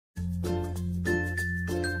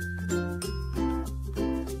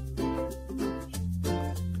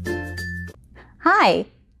Hi,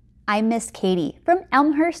 I'm Miss Katie from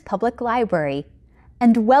Elmhurst Public Library,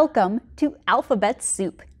 and welcome to Alphabet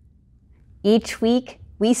Soup. Each week,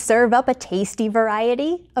 we serve up a tasty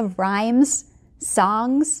variety of rhymes,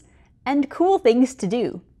 songs, and cool things to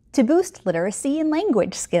do to boost literacy and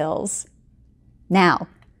language skills. Now,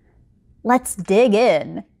 let's dig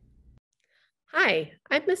in. Hi,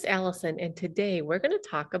 I'm Miss Allison, and today we're going to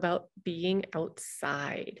talk about being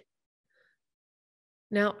outside.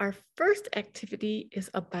 Now, our first activity is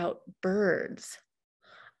about birds.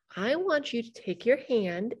 I want you to take your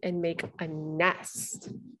hand and make a nest.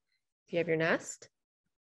 Do you have your nest?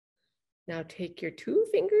 Now take your two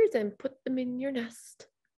fingers and put them in your nest.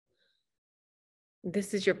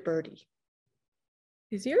 This is your birdie.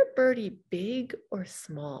 Is your birdie big or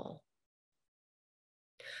small?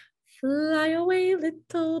 Fly away,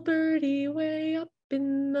 little birdie, way up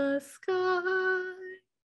in the sky.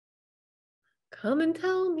 Come and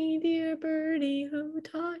tell me, dear birdie, who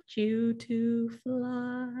taught you to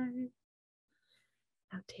fly.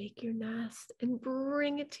 Now take your nest and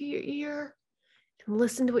bring it to your ear and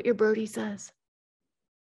listen to what your birdie says.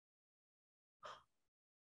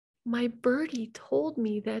 My birdie told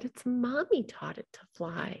me that it's mommy taught it to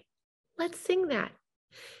fly. Let's sing that.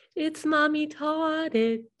 It's mommy taught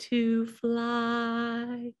it to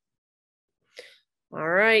fly. All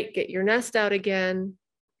right, get your nest out again.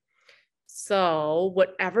 So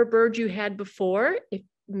whatever bird you had before,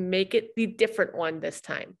 make it the different one this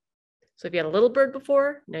time. So if you had a little bird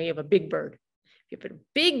before, now you have a big bird. If you had a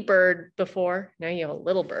big bird before, now you have a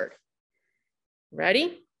little bird.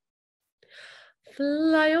 Ready?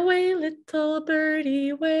 Fly away, little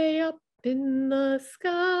birdie, way up in the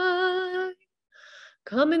sky.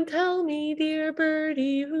 Come and tell me, dear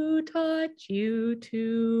birdie, who taught you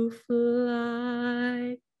to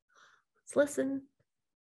fly. Let's listen.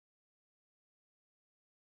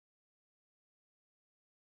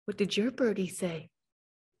 What did your birdie say?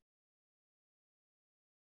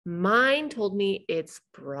 Mine told me it's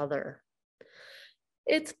brother.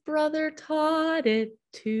 Its brother taught it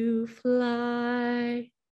to fly.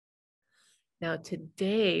 Now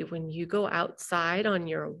today, when you go outside on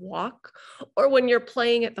your walk or when you're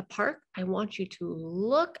playing at the park, I want you to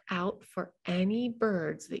look out for any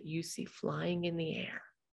birds that you see flying in the air.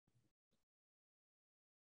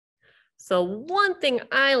 So one thing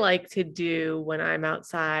I like to do when I'm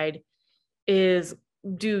outside is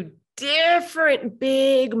do different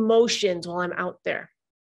big motions while I'm out there.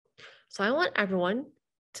 So I want everyone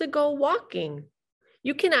to go walking.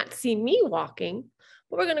 You cannot see me walking,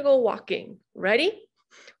 but we're gonna go walking. Ready?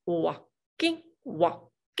 Walking,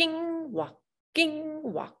 walking, walking,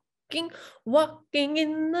 walking, walking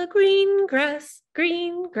in the green grass,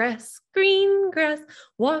 green grass, green grass,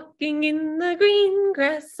 walking in the green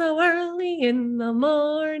grass so early in the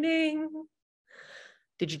morning.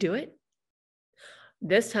 Did you do it?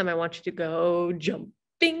 This time I want you to go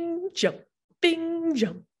jumping, jumping,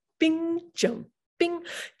 jumping, jumping,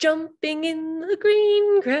 jumping in the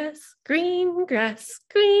green grass, green grass,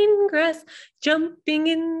 green grass, jumping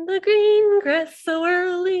in the green grass so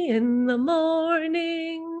early in the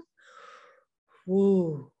morning.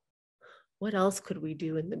 Ooh, what else could we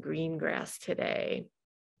do in the green grass today?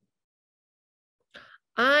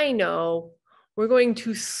 I know, we're going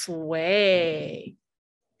to sway.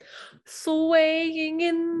 Swaying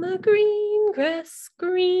in the green grass,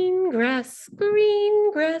 green grass,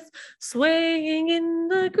 green grass, swaying in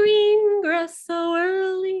the green grass so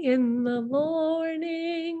early in the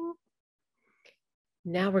morning.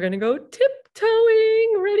 Now we're gonna go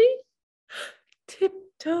tiptoeing. Ready?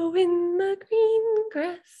 Tiptoe in the green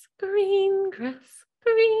grass, green grass,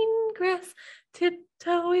 green grass,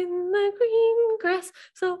 tiptoe in the green grass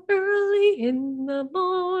so early in the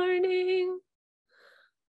morning.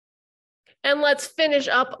 And let's finish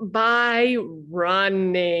up by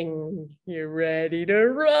running. You ready to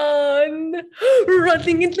run?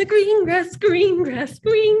 Running in the green grass, green grass,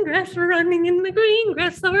 green grass, running in the green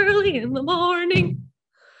grass so early in the morning.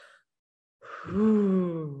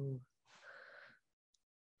 Ooh.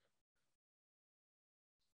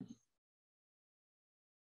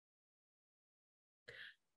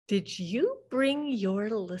 Did you bring your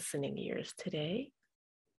listening ears today?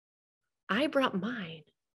 I brought mine.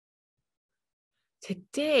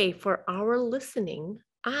 Today, for our listening,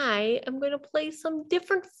 I am going to play some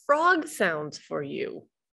different frog sounds for you.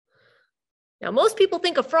 Now, most people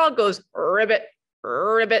think a frog goes ribbit,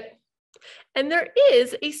 ribbit. And there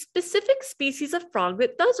is a specific species of frog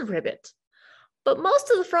that does ribbit. But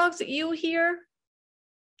most of the frogs that you hear,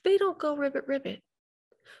 they don't go ribbit, ribbit.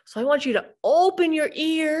 So I want you to open your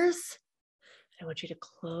ears. I want you to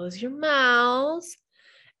close your mouths.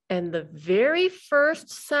 And the very first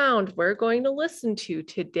sound we're going to listen to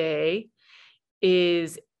today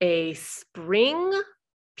is a spring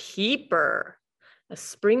peeper. A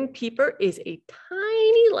spring peeper is a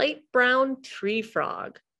tiny light brown tree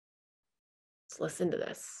frog. Let's listen to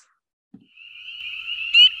this.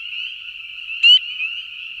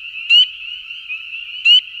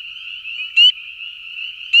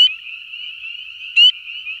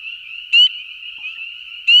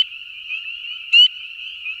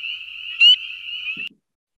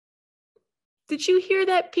 Did you hear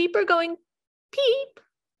that peeper going peep,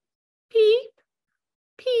 peep,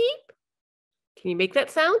 peep? Can you make that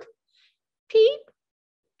sound? Peep,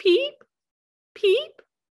 peep, peep.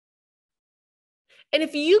 And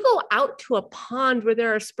if you go out to a pond where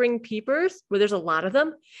there are spring peepers, where there's a lot of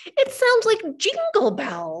them, it sounds like jingle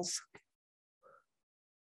bells.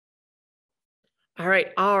 All right,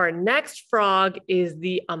 our next frog is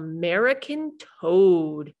the American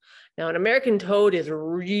toad. Now, an American toad is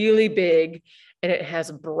really big and it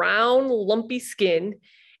has brown, lumpy skin,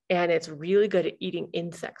 and it's really good at eating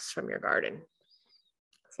insects from your garden.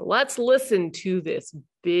 So let's listen to this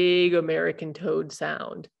big American toad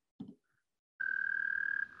sound.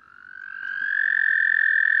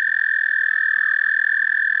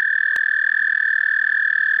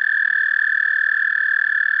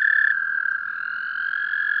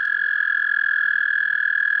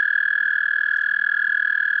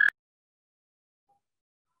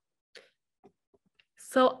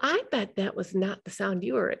 So I bet that was not the sound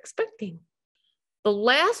you were expecting. The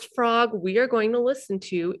last frog we are going to listen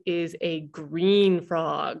to is a green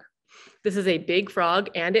frog. This is a big frog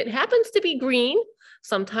and it happens to be green.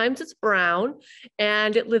 Sometimes it's brown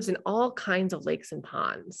and it lives in all kinds of lakes and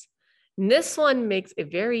ponds. And this one makes a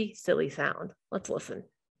very silly sound. Let's listen.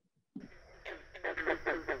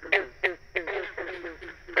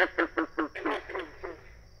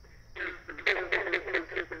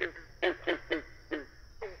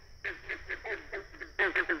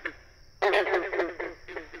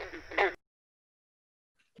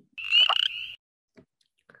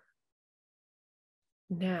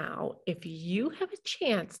 Now, if you have a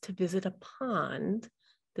chance to visit a pond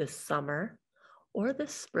this summer or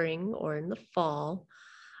this spring or in the fall,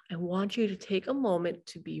 I want you to take a moment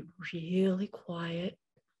to be really quiet,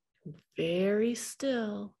 very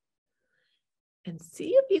still, and see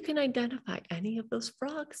if you can identify any of those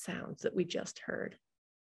frog sounds that we just heard.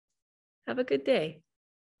 Have a good day.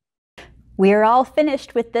 We're all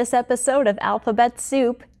finished with this episode of Alphabet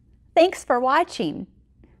Soup. Thanks for watching.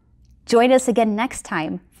 Join us again next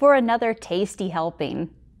time for another tasty helping.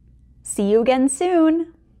 See you again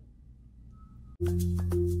soon.